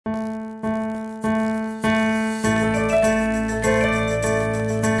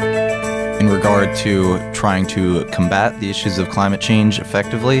regard to trying to combat the issues of climate change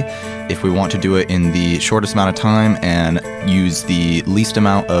effectively, if we want to do it in the shortest amount of time and use the least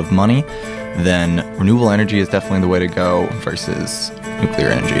amount of money, then renewable energy is definitely the way to go versus nuclear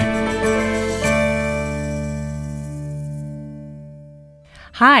energy.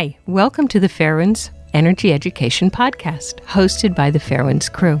 Hi, welcome to the Fairewinds Energy Education podcast, hosted by the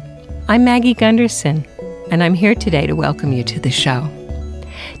Fairewinds Crew. I'm Arnie Gundersen, and I'm here today to welcome you to the show.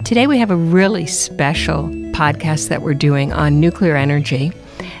 Today we have a really special podcast that we're doing on nuclear energy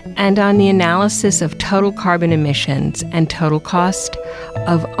and on the analysis of total carbon emissions and total cost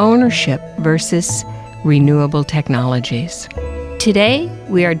of ownership versus renewable technologies. Today,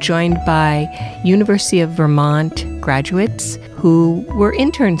 we are joined by University of Vermont graduates who were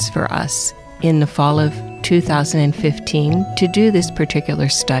interns for us in the fall of 2015 to do this particular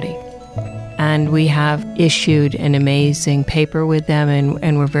study. And we have issued an amazing paper with them,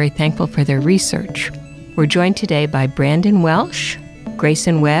 and we're very thankful for their research. We're joined today by Brandon Welch,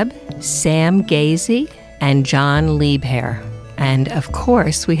 Greyson Webb, Sam Ghazey, and Jon Liebherr. And of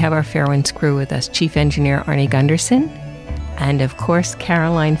course, we have our Fairewinds crew with us, Chief Engineer Arnie Gundersen, and of course,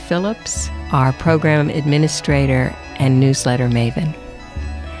 Caroline Phillips, our Program Administrator and Newsletter Maven.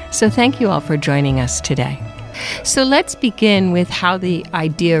 So thank you all for joining us today. So let's begin with how the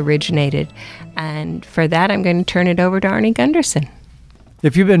idea originated. And for that, I'm going to turn it over to Arnie Gundersen.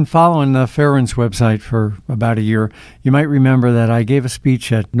 If you've been following the Fairewinds website for about a year, you might remember that I gave a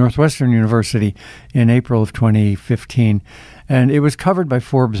speech at Northwestern University in April of 2015, and it was covered by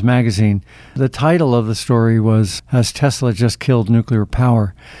Forbes Magazine. The title of the story was, "Has Tesla Just Killed Nuclear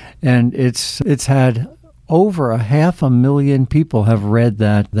Power?" And it's had over 500,000 people have read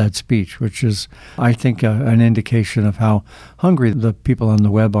that speech, which is, I think, an indication of how hungry the people on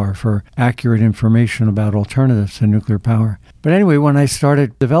the web are for accurate information about alternatives to nuclear power. But anyway, when I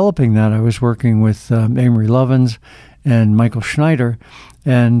started developing that, I was working with Amory Lovins and Michael Schneider,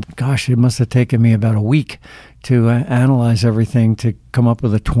 and gosh, it must have taken me about a week to analyze everything to come up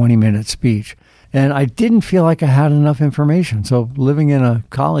with a 20-minute speech. And I didn't feel like I had enough information. So living in a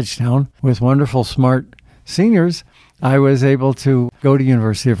college town with wonderful, smart seniors, I was able to go to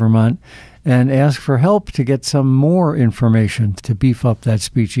University of Vermont and ask for help to get some more information to beef up that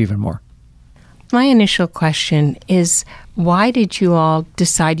speech even more. My initial question is, why did you all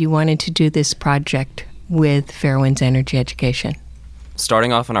decide you wanted to do this project with Fairewinds Energy Education?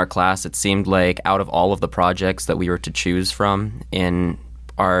 Starting off in our class, it seemed like out of all of the projects that we were to choose from in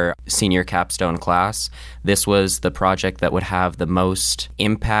our senior capstone class, this was the project that would have the most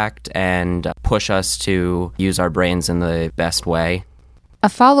impact and push us to use our brains in the best way. A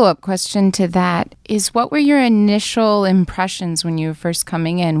follow-up question to that is, what were your initial impressions when you were first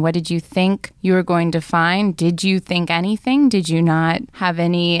coming in? What did you think you were going to find? Did you think anything? Did you not have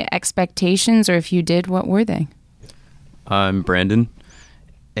any expectations? Or if you did, what were they? I'm Brandon,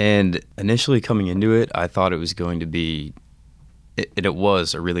 and initially coming into it, I thought it was going to be It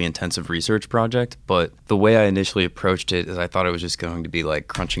was a really intensive research project, but the way I initially approached it is I thought it was just going to be like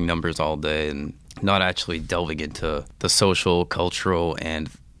crunching numbers all day and not actually delving into the social, cultural, and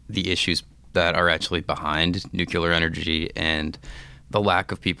the issues that are actually behind nuclear energy and the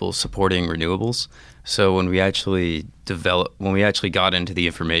lack of people supporting renewables. So when we actually got into the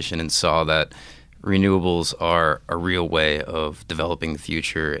information and saw that renewables are a real way of developing the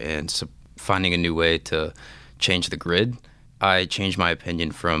future and finding a new way to change the grid, I changed my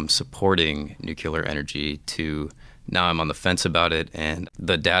opinion from supporting nuclear energy to now I'm on the fence about it, and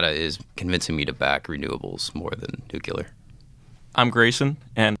the data is convincing me to back renewables more than nuclear. I'm Greyson,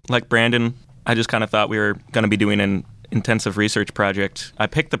 and like Brandon, I just kind of thought we were going to be doing an intensive research project. I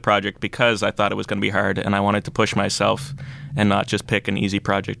picked the project because I thought it was going to be hard, and I wanted to push myself and not just pick an easy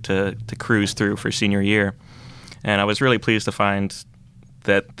project to cruise through for senior year. And I was really pleased to find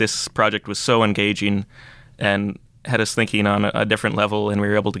that this project was so engaging and had us thinking on a different level, and we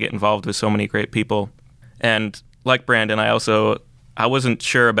were able to get involved with so many great people. And like Brandon, I wasn't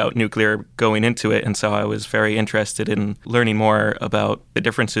sure about nuclear going into it, and so I was very interested in learning more about the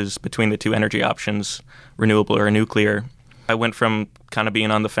differences between the two energy options, renewable or nuclear. I went from kind of being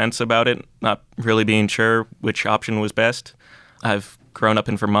on the fence about it, not really being sure which option was best. I've grown up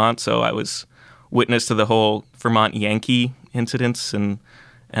in Vermont, so I was witness to the whole Vermont Yankee incidents and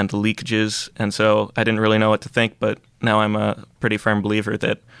the leakages, and so I didn't really know what to think, but now I'm a pretty firm believer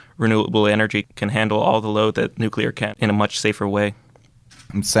that renewable energy can handle all the load that nuclear can in a much safer way.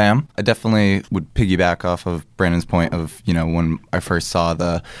 I'm Sam. I definitely would piggyback off of Brandon's point of, when I first saw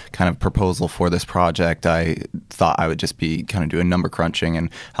the kind of proposal for this project, I thought I would just be kind of doing number crunching and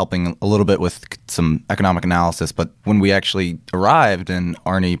helping a little bit with some economic analysis. But when we actually arrived and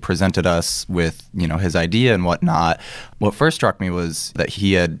Arnie presented us with, his idea and whatnot, what first struck me was that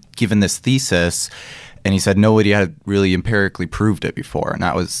he had given this thesis and he said nobody had really empirically proved it before. And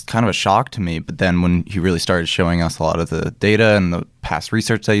that was kind of a shock to me. But then when he really started showing us a lot of the data and the past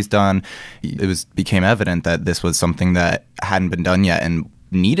research that he's done, it became evident that this was something that hadn't been done yet and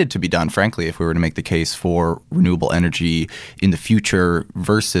needed to be done, frankly, if we were to make the case for renewable energy in the future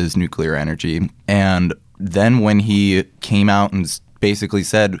versus nuclear energy. And then when he came out and basically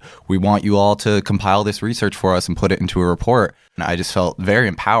said, we want you all to compile this research for us and put it into a report, and I just felt very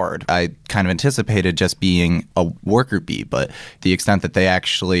empowered. I kind of anticipated just being a worker bee, but the extent that they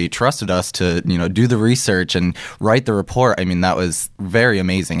actually trusted us to, do the research and write the report, that was very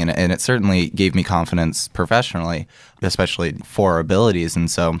amazing. And it certainly gave me confidence professionally, especially for our abilities.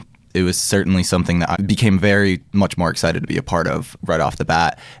 And so it was certainly something that I became very much more excited to be a part of right off the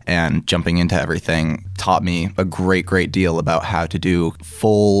bat. And jumping into everything taught me a great deal about how to do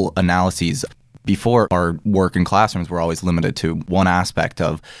full analyses. Before, our work in classrooms were always limited to one aspect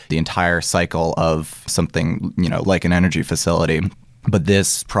of the entire cycle of something, like an energy facility. But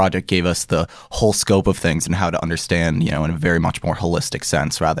this project gave us the whole scope of things and how to understand, in a very much more holistic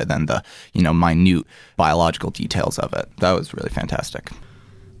sense rather than the, minute biological details of it. That was really fantastic.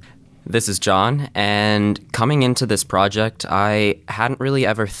 This is Jon, and coming into this project, I hadn't really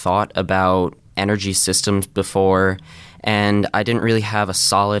ever thought about energy systems before, and I didn't really have a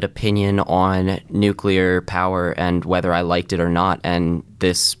solid opinion on nuclear power and whether I liked it or not, and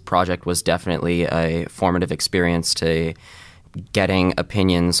this project was definitely a formative experience to getting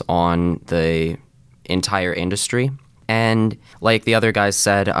opinions on the entire industry. And like the other guys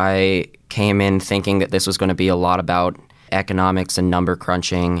said, I came in thinking that this was going to be a lot about economics and number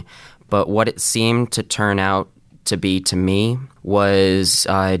crunching, but what it seemed to turn out to be to me was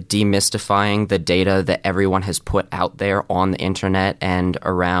demystifying the data that everyone has put out there on the internet and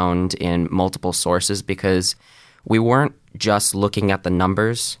around in multiple sources, because we weren't just looking at the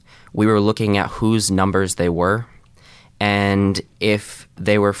numbers, we were looking at whose numbers they were. And if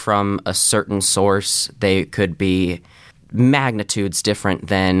they were from a certain source, they could be magnitudes different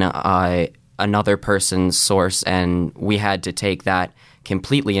than another person's source, and we had to take that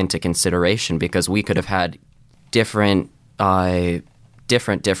completely into consideration because we could have had different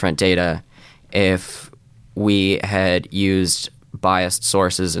data if we had used biased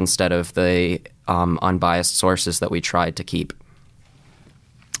sources instead of the unbiased sources that we tried to keep.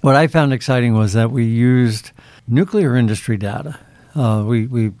 What I found exciting was that we used nuclear industry data.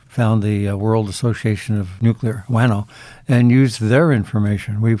 We found the World Association of Nuclear, WANO, and used their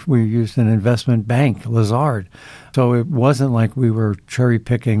information. We used an investment bank, Lazard. So it wasn't like we were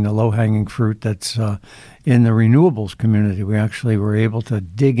cherry-picking the low-hanging fruit that's in the renewables community. We actually were able to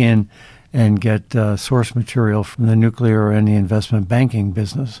dig in and get source material from the nuclear and the investment banking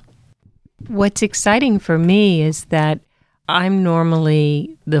business. What's exciting for me is that I'm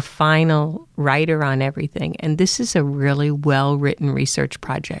normally the final writer on everything, and this is a really well-written research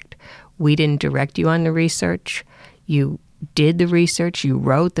project. We didn't direct you on the research. You did the research, you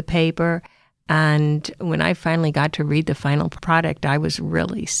wrote the paper, and when I finally got to read the final product, I was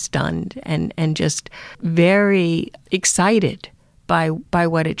really stunned and just very excited by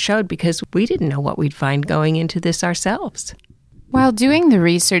what it showed, because we didn't know what we'd find going into this ourselves. While doing the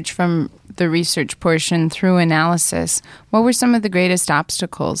research from the research portion through analysis, what were some of the greatest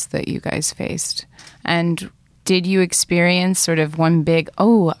obstacles that you guys faced? And did you experience sort of one big,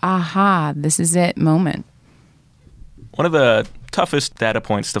 oh, aha, this is it moment? One of the toughest data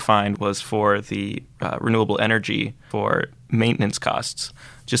points to find was for the renewable energy for maintenance costs,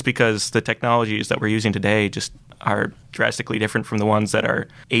 just because the technologies that we're using today just are drastically different from the ones that are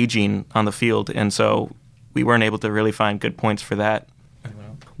aging on the field. And so we weren't able to really find good points for that.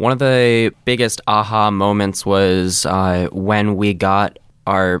 One of the biggest aha moments was when we got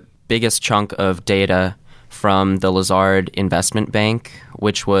our biggest chunk of data from the Lazard Investment Bank,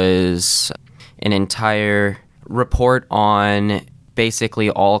 which was an entire report on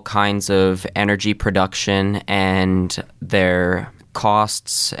basically all kinds of energy production and their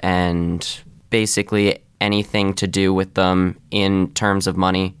costs and basically anything to do with them in terms of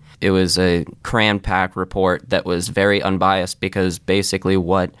money. It was a cram-packed report that was very unbiased because basically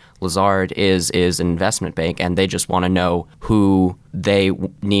what Lazard is an investment bank, and they just want to know who they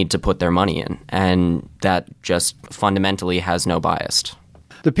need to put their money in, and that just fundamentally has no bias.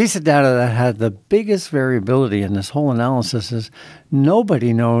 The piece of data that had the biggest variability in this whole analysis is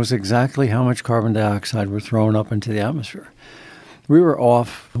nobody knows exactly how much carbon dioxide we're throwing up into the atmosphere. We were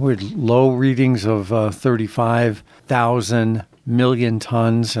off with low readings of 35,000 million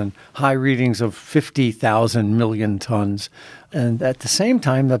tons and high readings of 50,000 million tons. And at the same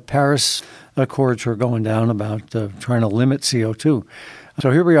time, the Paris Accords were going down about trying to limit CO2. So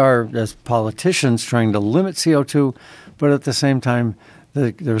here we are as politicians trying to limit CO2, but at the same time,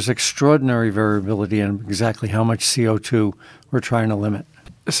 there's extraordinary variability in exactly how much CO2 we're trying to limit.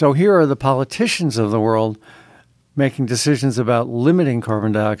 So here are the politicians of the world making decisions about limiting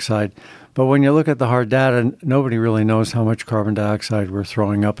carbon dioxide. But when you look at the hard data, nobody really knows how much carbon dioxide we're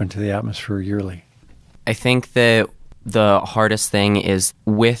throwing up into the atmosphere yearly. I think that the hardest thing is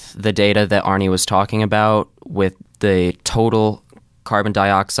with the data that Arnie was talking about, with the total carbon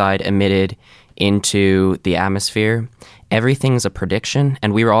dioxide emitted into the atmosphere, everything's a prediction.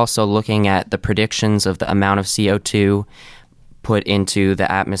 And we were also looking at the predictions of the amount of CO2 put into the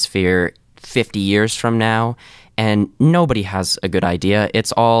atmosphere 50 years from now. And nobody has a good idea.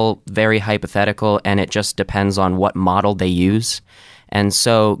 It's all very hypothetical, and it just depends on what model they use. And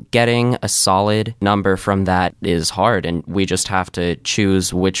so getting a solid number from that is hard, and we just have to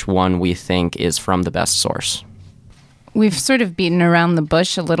choose which one we think is from the best source. We've sort of beaten around the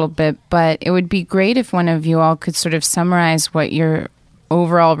bush a little bit, but it would be great if one of you all could sort of summarize what your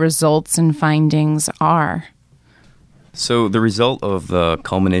overall results and findings are. So the result of the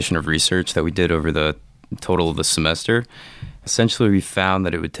culmination of research that we did over the total of the semester, essentially we found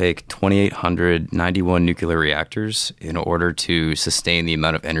that it would take 2,891 nuclear reactors in order to sustain the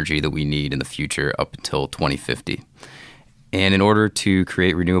amount of energy that we need in the future up until 2050. And in order to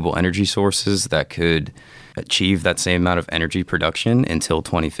create renewable energy sources that could achieve that same amount of energy production until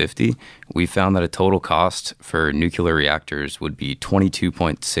 2050, we found that a total cost for nuclear reactors would be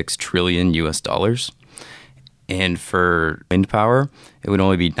 $22.6 trillion US. And for wind power, it would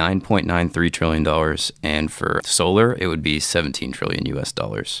only be $9.93 trillion. And for solar, it would be $17 trillion US.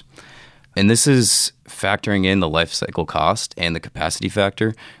 And this is factoring in the life cycle cost and the capacity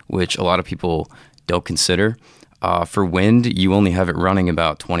factor, which a lot of people don't consider. For wind, you only have it running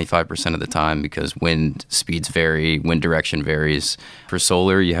about 25% of the time because wind speeds vary, wind direction varies. For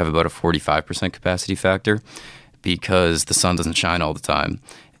solar, you have about a 45% capacity factor because the sun doesn't shine all the time.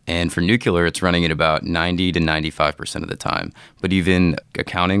 And for nuclear, it's running at about 90 to 95% of the time. But even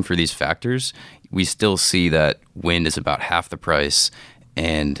accounting for these factors, we still see that wind is about half the price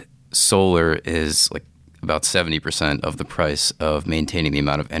and solar is like about 70% of the price of maintaining the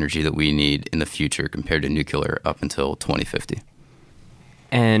amount of energy that we need in the future compared to nuclear up until 2050.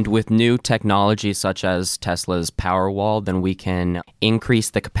 And with new technology such as Tesla's Powerwall, then we can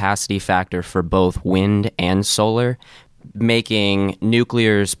increase the capacity factor for both wind and solar, making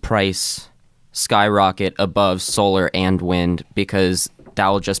nuclear's price skyrocket above solar and wind, because that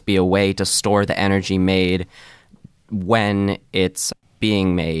will just be a way to store the energy made when it's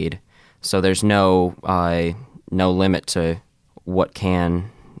being made. So there's no limit to what can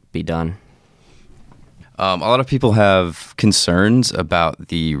be done. A lot of people have concerns about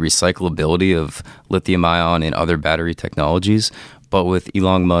the recyclability of lithium-ion and other battery technologies, but with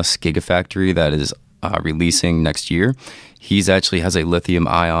Elon Musk's Gigafactory that is releasing next year, he's actually has a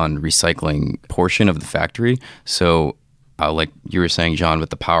lithium-ion recycling portion of the factory. So like you were saying, Jon, with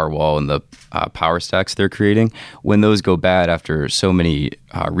the Powerwall and the power stacks they're creating, when those go bad after so many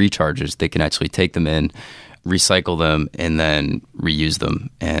recharges, they can actually take them in, recycle them, and then reuse them,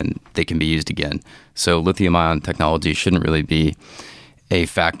 and they can be used again. So lithium-ion technology shouldn't really be a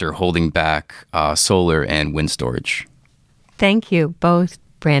factor holding back solar and wind storage. Thank you, both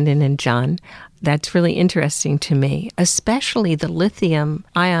Brandon and Jon. That's really interesting to me, especially the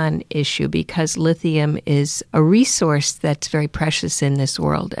lithium-ion issue, because lithium is a resource that's very precious in this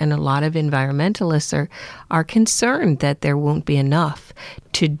world, and a lot of environmentalists are concerned that there won't be enough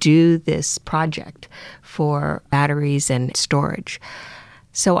to do this project for batteries and storage.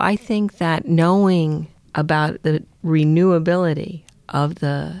 So I think that knowing about the renewability of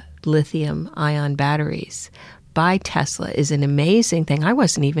the lithium-ion batteries by Tesla is an amazing thing. I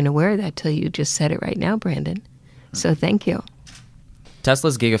wasn't even aware of that till you just said it right now, Brandon. So thank you.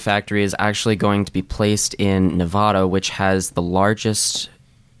 Tesla's Gigafactory is actually going to be placed in Nevada, which has the largest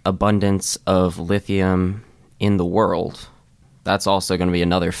abundance of lithium in the world. That's also going to be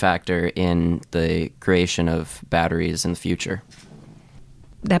another factor in the creation of batteries in the future.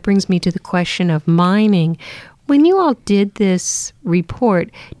 That brings me to the question of mining. When you all did this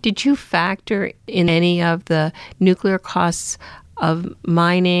report, did you factor in any of the nuclear costs of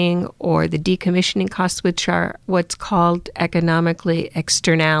mining or the decommissioning costs, which are what's called economically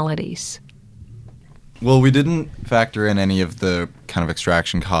externalities? Well, we didn't factor in any of the kind of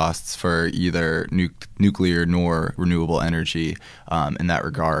extraction costs for either nuclear nor renewable energy in that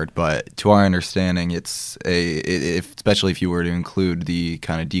regard. But to our understanding, especially if you were to include the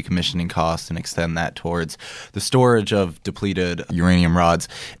kind of decommissioning costs and extend that towards the storage of depleted uranium rods,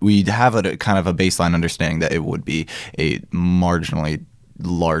 we'd have a kind of a baseline understanding that it would be a marginally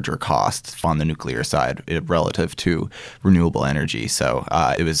larger costs on the nuclear side relative to renewable energy. So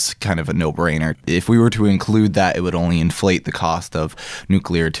it was kind of a no-brainer. If we were to include that, it would only inflate the cost of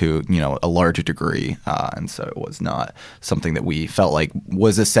nuclear to, a larger degree. And so it was not something that we felt like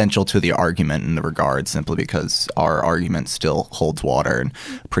was essential to the argument in the regard, simply because our argument still holds water and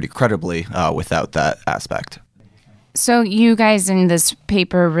pretty credibly without that aspect. So you guys in this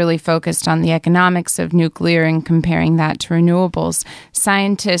paper really focused on the economics of nuclear and comparing that to renewables.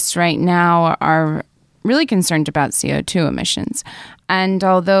 Scientists right now are really concerned about CO2 emissions. And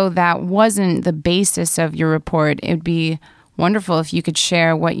although that wasn't the basis of your report, it would be wonderful if you could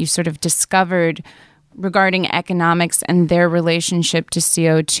share what you sort of discovered regarding economics and their relationship to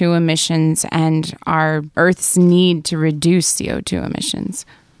CO2 emissions and our Earth's need to reduce CO2 emissions.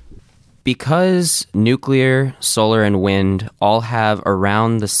 Because nuclear, solar, and wind all have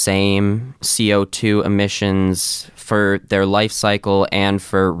around the same CO2 emissions for their life cycle and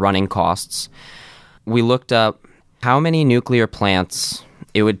for running costs, we looked up how many nuclear plants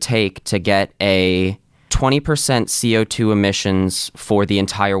it would take to get a 20% CO2 emissions for the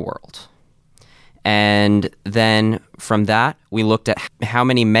entire world. And then from that, we looked at how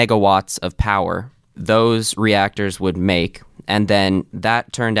many megawatts of power those reactors would make. And then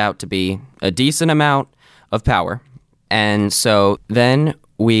that turned out to be a decent amount of power. And so then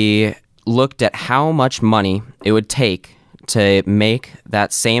we looked at how much money it would take to make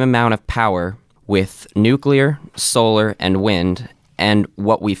that same amount of power with nuclear, solar, and wind. And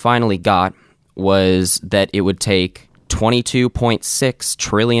what we finally got was that it would take $22.6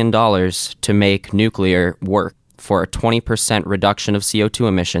 trillion to make nuclear work for a 20% reduction of CO2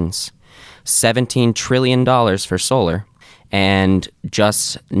 emissions, $17 trillion for solar, and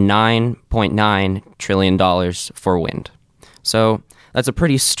just $9.9 trillion for wind. So that's a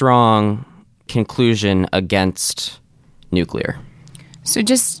pretty strong conclusion against nuclear. So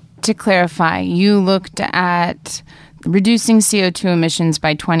just to clarify, you looked at reducing CO2 emissions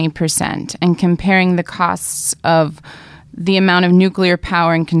by 20% and comparing the costs of the amount of nuclear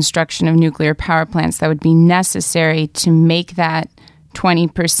power and construction of nuclear power plants that would be necessary to make that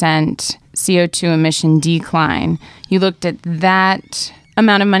 20% CO2 emission decline. You looked at that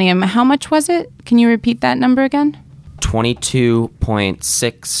amount of money. How much was it? Can you repeat that number again?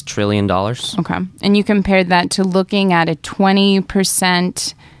 $22.6 trillion. Okay. And you compared that to looking at a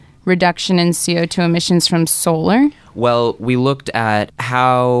 20% reduction in CO2 emissions from solar? Well, we looked at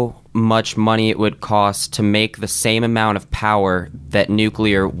how much money it would cost to make the same amount of power that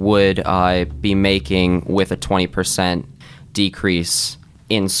nuclear would be making with a 20% decrease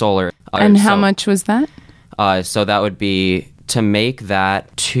in solar. And how much was that? So that would be, to make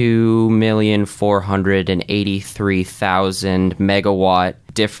that 2,483,000 megawatt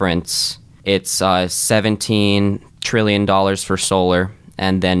difference, it's $17 trillion for solar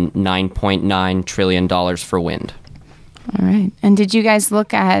and then $9.9 trillion for wind. All right. And did you guys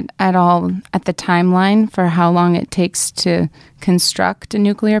look at all at the timeline for how long it takes to construct a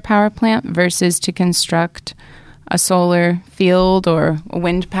nuclear power plant versus to construct a solar field or a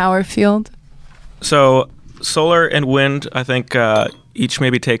wind power field? So solar and wind, I think each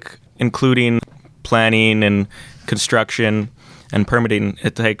maybe take, including planning and construction and permitting,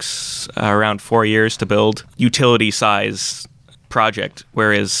 it takes around 4 years to build utility size project,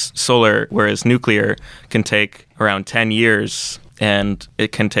 whereas nuclear can take around 10 years, and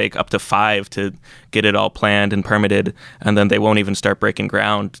it can take up to 5 to get it all planned and permitted, and then they won't even start breaking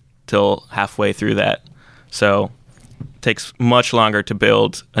ground till halfway through that. So it takes much longer to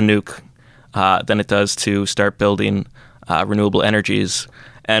build a nuke than it does to start building renewable energies.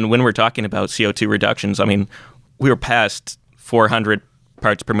 And when we're talking about CO2 reductions, I mean, we're past 400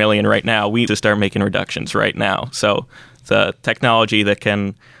 parts per million right now. We need to start making reductions right now. So the technology that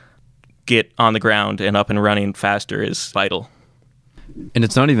can get on the ground and up and running faster is vital. And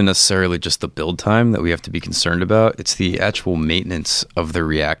it's not even necessarily just the build time that we have to be concerned about. It's the actual maintenance of the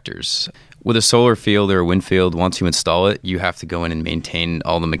reactors. With a solar field or a wind field, once you install it, you have to go in and maintain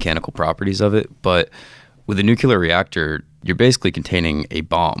all the mechanical properties of it. But with a nuclear reactor, you're basically containing a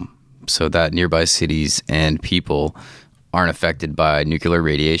bomb so that nearby cities and people aren't affected by nuclear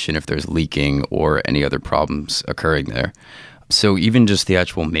radiation if there's leaking or any other problems occurring there. So even just the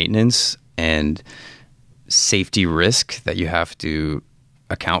actual maintenance and safety risk that you have to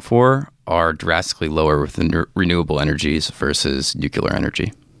account for are drastically lower with the renewable energies versus nuclear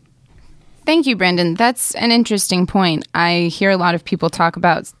energy. Thank you, Brandon. That's an interesting point. I hear a lot of people talk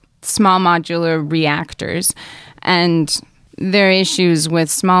about small modular reactors, and there are issues with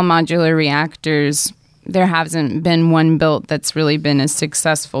small modular reactors. There hasn't been one built that's really been a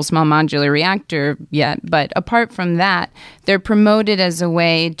successful small modular reactor yet. But apart from that, they're promoted as a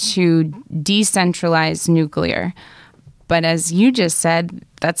way to decentralize nuclear. But as you just said,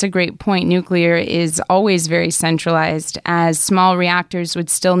 that's a great point. Nuclear is always very centralized, as small reactors would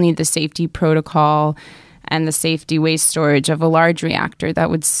still need the safety protocol and the safety waste storage of a large reactor. That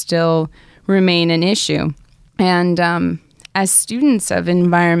would still remain an issue. And as students of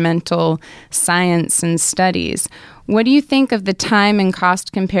environmental science and studies, what do you think of the time and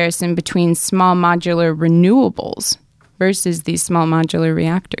cost comparison between small modular renewables versus these small modular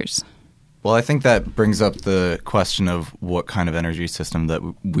reactors? Well, I think that brings up the question of what kind of energy system that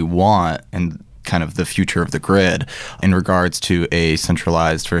we want and kind of the future of the grid in regards to a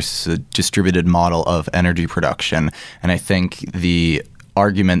centralized versus a distributed model of energy production. And I think the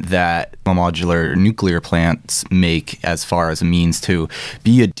argument that modular nuclear plants make as far as a means to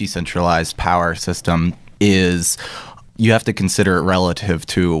be a decentralized power system is you have to consider it relative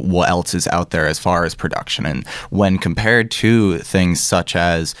to what else is out there as far as production. And when compared to things such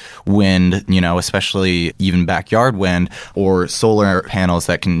as wind, especially even backyard wind or solar panels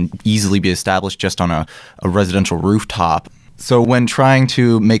that can easily be established just on a residential rooftop. So when trying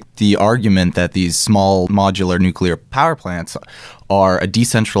to make the argument that these small modular nuclear power plants are a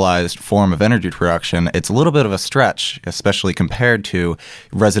decentralized form of energy production, it's a little bit of a stretch, especially compared to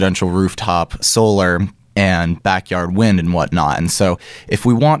residential rooftop solar and backyard wind and whatnot. And so if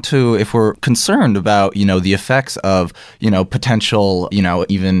we're concerned about, the effects of, potential,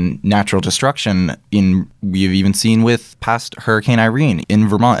 even natural destruction we've even seen with past Hurricane Irene in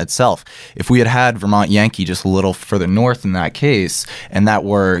Vermont itself. If we had Vermont Yankee just a little further north in that case, and that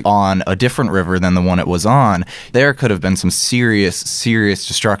were on a different river than the one it was on, there could have been some serious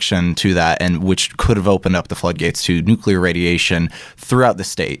destruction to that, and which could have opened up the floodgates to nuclear radiation throughout the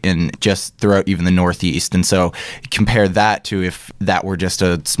state and just throughout even the Northeast. And so compare that to if that were just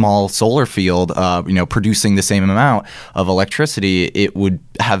a small solar field, producing the same amount of electricity, it would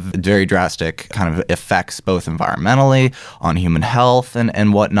have very drastic kind of effects both environmentally, on human health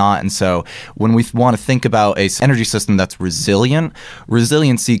and whatnot. And so when we want to think about an energy system that's resilient,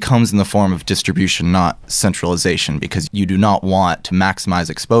 resiliency comes in the form of distribution, not centralization, because you do not want to maximize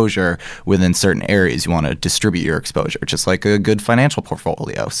exposure within certain areas. You want to distribute your exposure, just like a good financial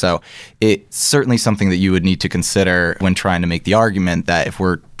portfolio. So it's certainly something that you would need to consider when trying to make the argument that if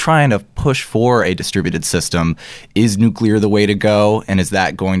we're trying to push for a distributed system, is nuclear the way to go? And is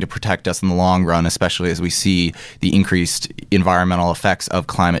that going to protect us in the long run, especially as we see the increased environmental effects of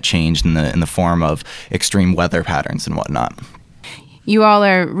climate change in the form of extreme weather patterns and whatnot? You all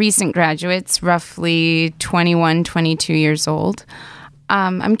are recent graduates, roughly 21, 22 years old.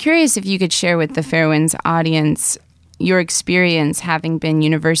 I'm curious if you could share with the Fairewinds audience your experience having been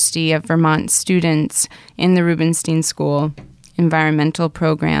University of Vermont students in the Rubenstein School environmental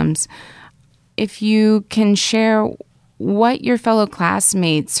programs. If you can share what your fellow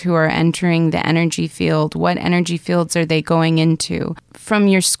classmates who are entering the energy field, what energy fields are they going into? From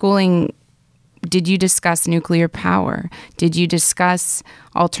your schooling, did you discuss nuclear power? Did you discuss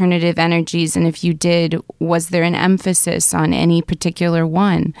alternative energies? And if you did, was there an emphasis on any particular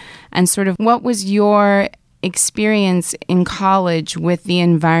one? And sort of what was your experience in college with the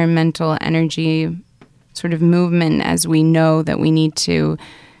environmental energy sort of movement, as we know that we need to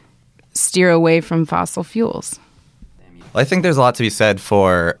steer away from fossil fuels? I think there's a lot to be said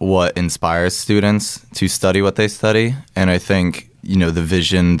for what inspires students to study what they study. And I think, the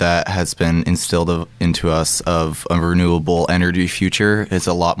vision that has been instilled into us of a renewable energy future is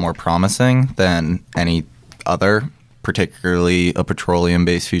a lot more promising than any other, particularly a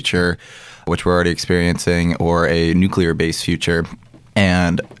petroleum-based future, which we're already experiencing, or a nuclear-based future.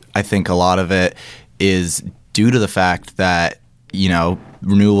 And I think a lot of it is due to the fact that,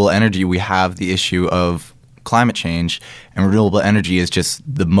 renewable energy, we have the issue of climate change, and renewable energy is just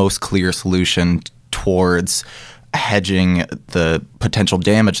the most clear solution towards hedging the potential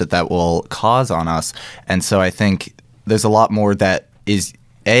damage that will cause on us. And so I think there's a lot more that is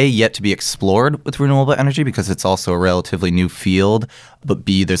yet to be explored with renewable energy because it's also a relatively new field, but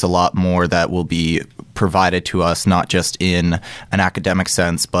B, there's a lot more that will be provided to us, not just in an academic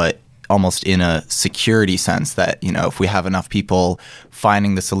sense, but almost in a security sense that, if we have enough people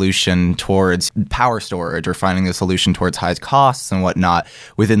finding the solution towards power storage or finding the solution towards high costs and whatnot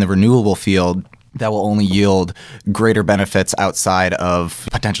within the renewable field, that will only yield greater benefits outside of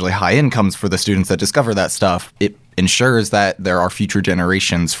potentially high incomes for the students that discover that stuff. It ensures that there are future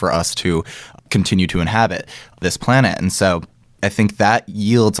generations for us to continue to inhabit this planet. And so I think that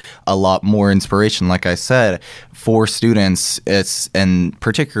yields a lot more inspiration, like I said, for students, and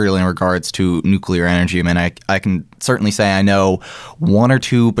particularly in regards to nuclear energy. I mean, I can certainly say I know one or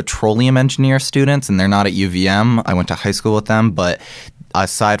two petroleum engineer students, and they're not at UVM. I went to high school with them, but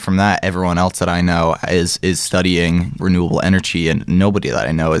aside from that, everyone else that I know is studying renewable energy, and nobody that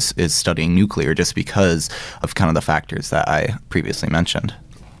I know is studying nuclear just because of kind of the factors that I previously mentioned.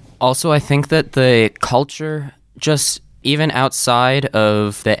 Also, I think that the culture, just even outside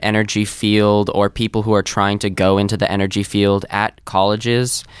of the energy field or people who are trying to go into the energy field at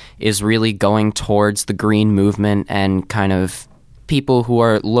colleges, is really going towards the green movement and kind of people who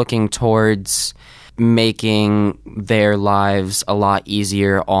are looking towards making their lives a lot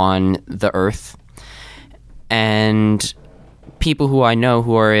easier on the earth. And people who I know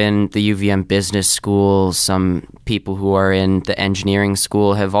who are in the UVM business school, some people who are in the engineering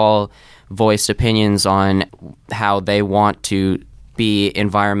school, have all voiced opinions on how they want to be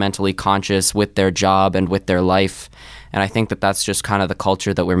environmentally conscious with their job and with their life. And I think that that's just kind of the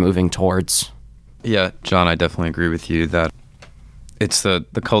culture that we're moving towards. Yeah, John, I definitely agree with you that it's the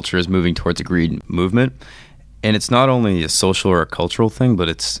culture is moving towards a green movement. And it's not only a social or a cultural thing, but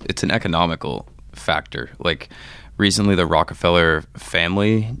it's an economical factor. Like recently, the Rockefeller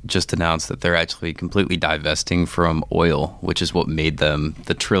family just announced that they're actually completely divesting from oil, which is what made them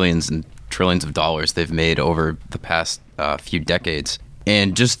the trillions and trillions of dollars they've made over the past few decades.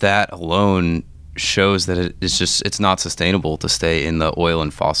 And just that alone shows that it's not sustainable to stay in the oil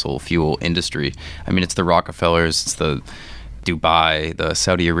and fossil fuel industry. I mean, it's the Rockefellers, it's the Dubai, the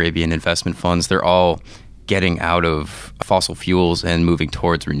Saudi Arabian investment funds. They're all getting out of fossil fuels and moving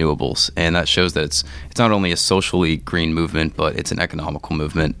towards renewables. And that shows that it's not only a socially green movement, but it's an economical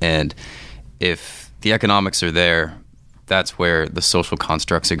movement. And if the economics are there, that's where the social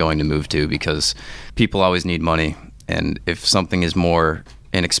constructs are going to move to, because people always need money. And if something is more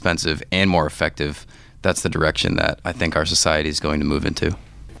inexpensive and more effective, that's the direction that I think our society is going to move into.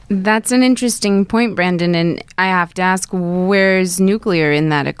 That's an interesting point, Brandon, and I have to ask, where's nuclear in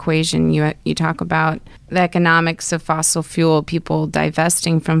that equation? You talk about the economics of fossil fuel, people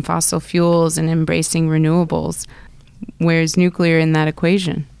divesting from fossil fuels and embracing renewables. Where's nuclear in that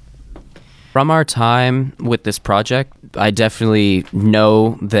equation? From our time with this project, I definitely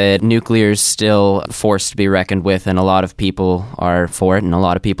know that nuclear is still a force to be reckoned with, and a lot of people are for it and a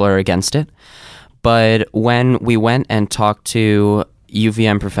lot of people are against it. But when we went and talked to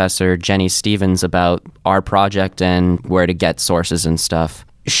UVM professor Jenny Stevens about our project and where to get sources and stuff,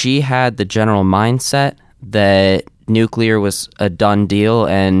 she had the general mindset that nuclear was a done deal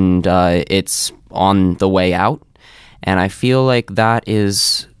and it's on the way out. And I feel like that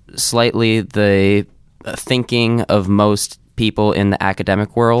is slightly the thinking of most people in the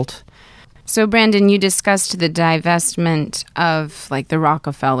academic world. So, Brandon, you discussed the divestment of like the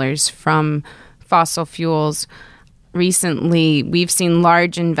Rockefellers from fossil fuels. Recently, we've seen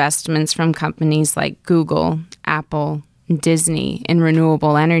large investments from companies like Google, Apple, and Disney in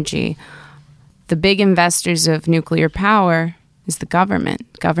renewable energy. The big investors of nuclear power is the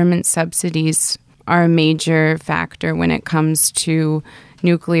government. Government subsidies are a major factor when it comes to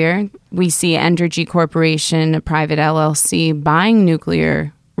nuclear. We see Entergy Corporation, a private LLC, buying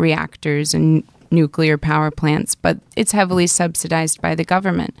nuclear reactors and nuclear power plants, but it's heavily subsidized by the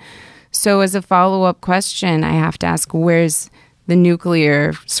government. So as a follow-up question, I have to ask, where's the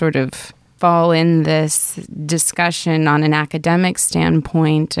nuclear sort of fall in this discussion on an academic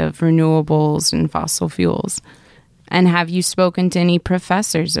standpoint of renewables and fossil fuels? And have you spoken to any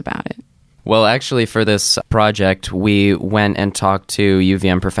professors about it? Well, actually, for this project, we went and talked to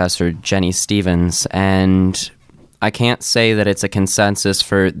UVM professor Jenny Stevens, and I can't say that it's a consensus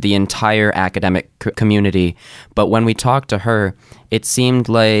for the entire academic community, but when we talked to her, it seemed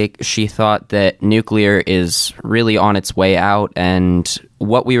like she thought that nuclear is really on its way out, and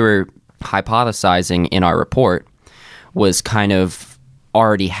what we were hypothesizing in our report was kind of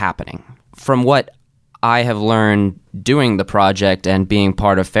already happening. From what I have learned doing the project and being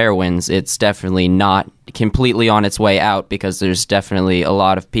part of Fairewinds, it's definitely not completely on its way out, because there's definitely a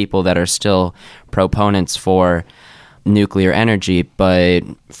lot of people that are still proponents for nuclear energy. But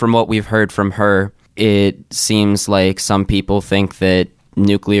from what we've heard from her, it seems like some people think that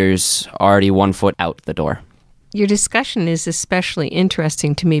nuclear's already 1 foot out the door. your discussion is especially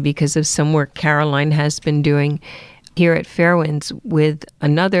interesting to me because of some work Caroline has been doing here at Fairewinds with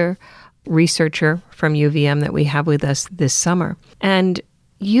another researcher from UVM that we have with us this summer. And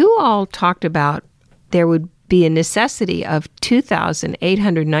you all talked about there would be a necessity of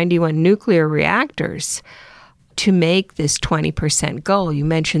 2,891 nuclear reactors to make this 20% goal. You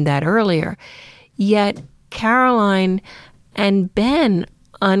mentioned that earlier. Yet Caroline and Ben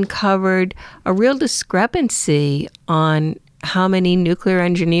uncovered a real discrepancy on how many nuclear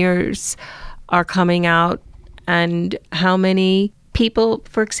engineers are coming out and how many people,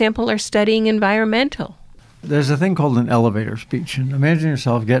 for example, are studying environmental. There's a thing called an elevator speech. And imagine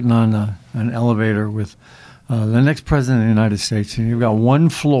yourself getting on an elevator with the next president of the United States, and you've got one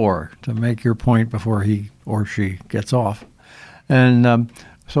floor to make your point before he or she gets off. And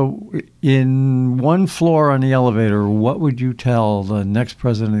so in one floor on the elevator, what would you tell the next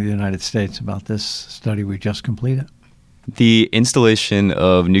president of the United States about this study we just completed? The installation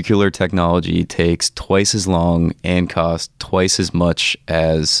of nuclear technology takes twice as long and costs twice as much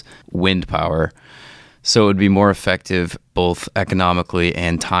as wind power. So it would be more effective both economically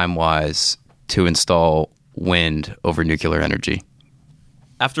and time-wise to install wind over nuclear energy.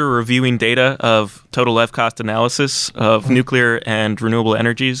 After reviewing data of total life cost analysis of nuclear and renewable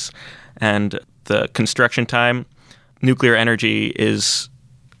energies and the construction time, nuclear energy is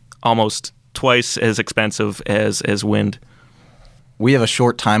almost twice as expensive as wind. We have a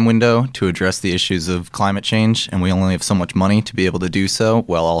short time window to address the issues of climate change, and we only have so much money to be able to do so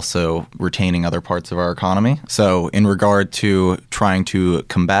while also retaining other parts of our economy. So in regard to trying to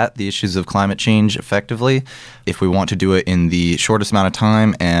combat the issues of climate change effectively, if we want to do it in the shortest amount of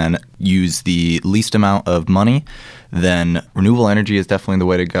time and use the least amount of money, then renewable energy is definitely the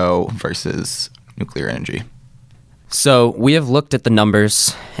way to go versus nuclear energy. So we have looked at the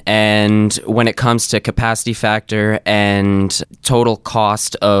numbers, and when it comes to capacity factor and total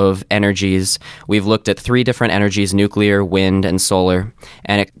cost of energies, we've looked at 3 different energies: nuclear, wind, and solar.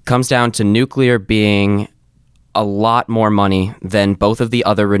 And it comes down to nuclear being a lot more money than both of the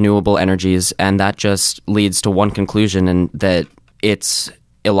other renewable energies, and that just leads to one conclusion, and that it's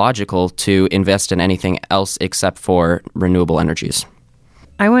illogical to invest in anything else except for renewable energies.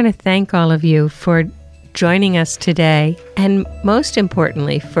 I want to thank all of you for joining us today, and most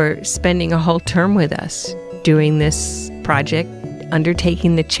importantly, for spending a whole term with us doing this project,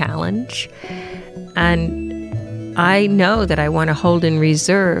 undertaking the challenge. And I know that I want to hold in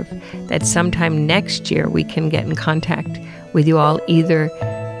reserve that sometime next year we can get in contact with you all, either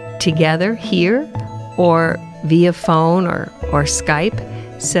together here or via phone or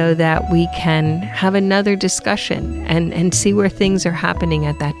Skype, so that we can have another discussion and see where things are happening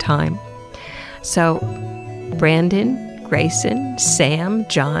at that time. So, Brandon, Greyson, Sam,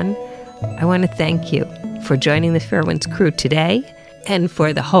 Jon, I want to thank you for joining the Fairewinds crew today and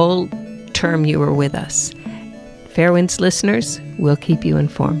for the whole term you were with us. Fairewinds listeners, we'll keep you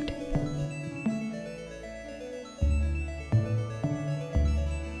informed.